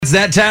It's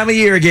that time of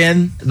year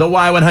again. The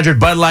Y100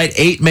 Bud Light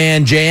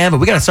 8-Man Jam. But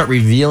we got to start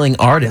revealing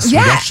artists.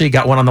 Yeah. We actually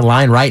got one on the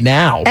line right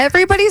now.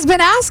 Everybody's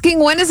been asking,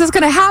 when is this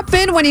going to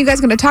happen? When are you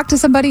guys going to talk to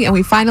somebody? And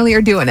we finally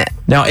are doing it.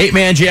 Now,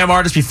 8-Man Jam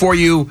artist, before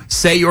you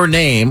say your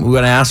name, we're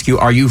going to ask you,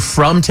 are you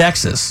from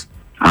Texas?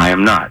 I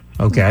am not.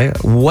 Okay.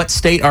 What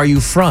state are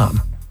you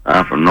from?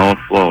 I'm from North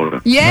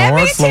Florida. Yeah,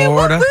 North me too.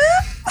 Florida. Whoop,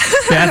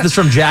 whoop. Beth is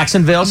from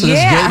Jacksonville, so this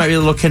is Yeah. good. Might be a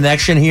little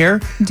connection here.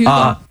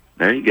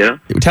 There you go.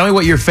 Tell me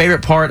what your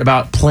favorite part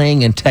about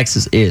playing in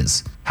Texas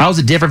is. How is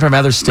it different from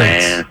other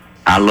states? Man,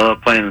 I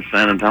love playing in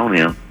San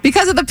Antonio.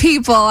 Because of the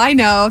people, I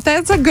know.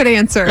 That's a good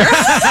answer.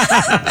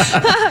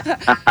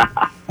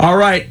 All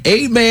right,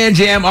 8-Man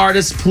Jam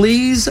artist,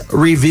 please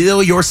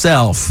reveal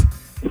yourself.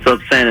 What's up,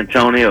 San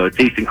Antonio? It's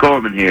Easton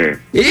Corbin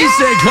here.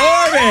 Easton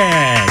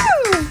Corbin!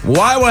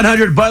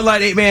 Y100 Bud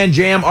Light 8-Man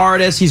Jam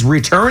artist. He's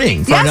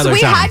returning for Yes, another we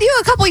time. had you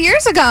a couple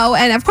years ago,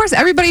 and of course,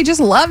 everybody just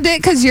loved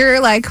it because you're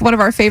like one of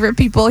our favorite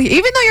people.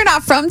 Even though you're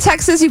not from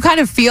Texas, you kind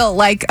of feel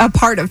like a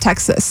part of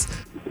Texas.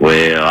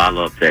 Well, I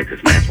love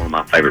Texas, man. It's one of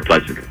my favorite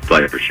places to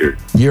play for sure.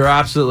 You're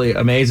absolutely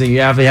amazing.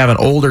 You have an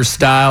older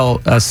style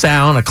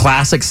sound, a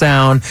classic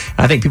sound.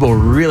 I think people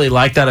really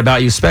like that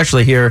about you,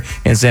 especially here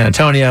in San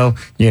Antonio.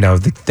 You know,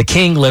 the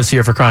king lives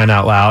here, for crying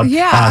out loud.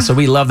 Yeah. So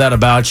we love that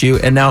about you.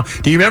 And now,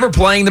 do you remember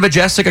playing the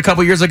Majestic a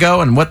couple years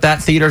ago and what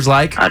that theater's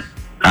like?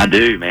 I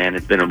do, man.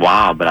 It's been a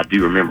while, but I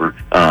do remember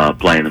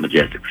playing the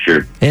Majestic for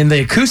sure. And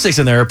the acoustics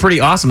in there are pretty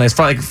awesome. It's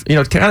like,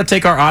 kind of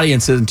take our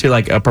audience into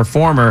like a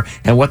performer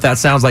and what that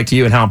sounds like to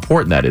you and how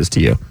important that is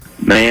to you.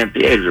 Man,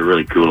 theaters are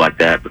really cool like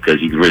that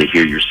because you can really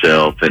hear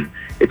yourself, and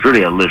it's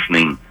really a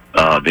listening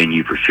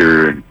venue for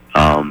sure. And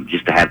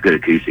just to have good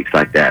acoustics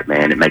like that,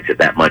 man, it makes it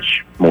that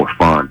much more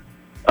fun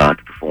to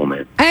perform in.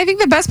 And I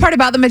think the best part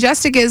about the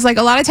Majestic is, like,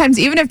 a lot of times,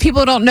 even if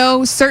people don't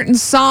know certain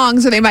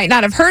songs or they might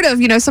not have heard of,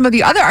 some of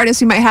the other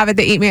artists you might have at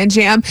the 8-Man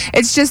Jam,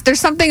 it's just there's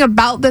something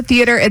about the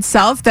theater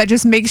itself that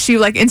just makes you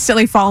like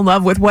instantly fall in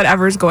love with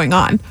whatever's going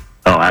on.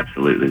 Oh,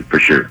 absolutely, for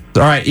sure.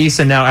 All right,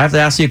 Easton, now I have to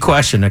ask you a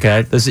question,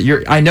 okay?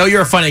 I know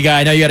you're a funny guy.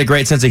 I know you had a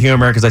great sense of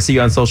humor because I see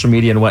you on social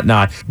media and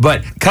whatnot.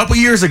 But a couple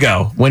years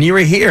ago, when you were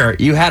here,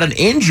 you had an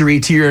injury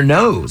to your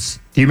nose.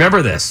 Do you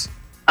remember this?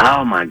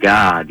 Oh, my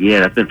God. Yeah,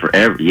 that's been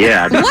forever.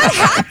 Yeah. What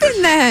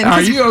happened then?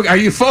 Are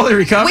you fully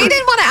recovered? We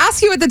didn't want to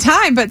ask you at the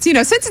time, but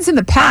since it's in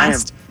the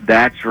past.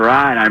 That's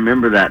right. I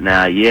remember that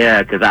now.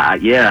 Yeah, because I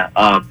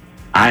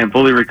am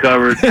fully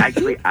recovered.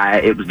 Actually,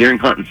 it was during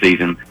hunting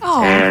season,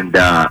 and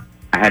I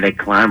had a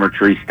climber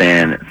tree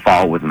stand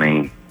fall with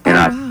me, and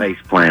I face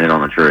planted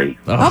on a tree.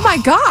 Oh my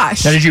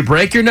gosh. Now, did you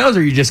break your nose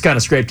or you just kind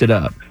of scraped it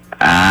up?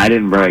 I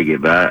didn't break it,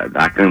 but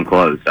I come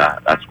close.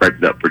 I scraped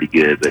it up pretty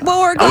good. But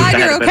well, we're glad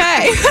you're okay.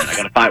 I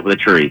got to fight with a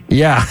tree.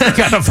 Yeah,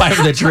 got to fight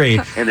with a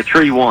tree. And the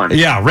tree won.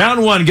 Yeah,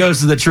 round one goes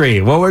to the tree.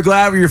 Well, we're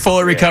glad you're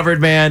fully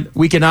recovered, man.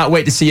 We cannot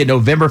wait to see you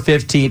November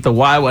 15th, the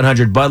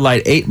Y100 Bud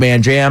Light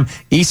 8-Man Jam.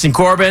 Easton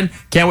Corbin,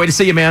 can't wait to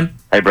see you, man.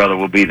 Hey, brother,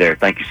 we'll be there.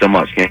 Thank you so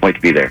much. Can't wait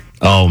to be there.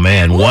 Oh,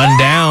 man. One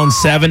down,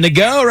 7 to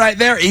go right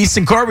there.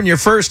 Easton Corbin, your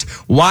first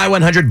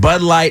Y100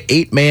 Bud Light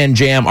 8-Man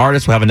Jam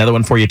artist. We'll have another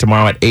one for you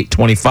tomorrow at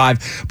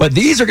 8:25. But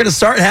these are going to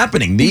start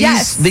happening.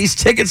 These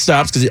ticket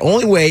stops, because the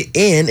only way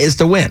in is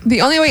to win.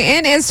 The only way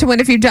in is to win.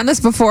 If you've done this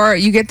before,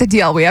 you get the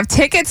deal. We have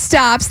ticket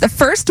stops. The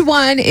first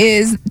one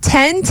is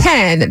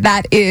 10/10.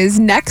 That is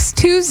next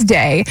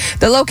Tuesday.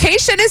 The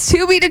location is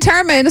to be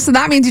determined, so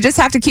that means you just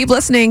have to keep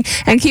listening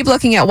and keep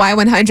looking at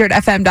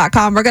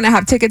y100fm.com. We're going to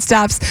have ticket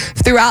stops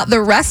throughout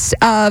the rest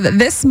of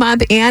this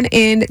month and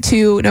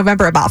into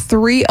November, about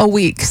 3 a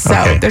week.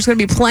 So there's going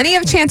to be plenty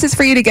of chances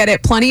for you to get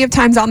it, plenty of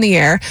times on the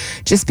air.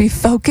 Just be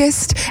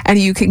focused and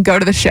you can go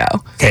to the show.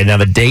 Okay, now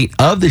the date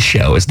of the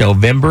show is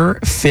November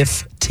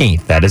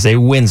 15th. That is a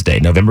Wednesday,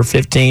 November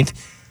 15th.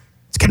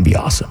 It's going to be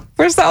awesome.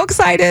 We're so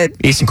excited.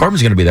 Easton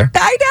Corbin's going to be there.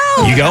 I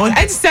know. You going?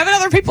 And 7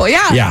 other people.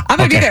 Yeah. I'm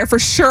going to be there for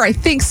sure. I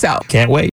think so. Can't wait.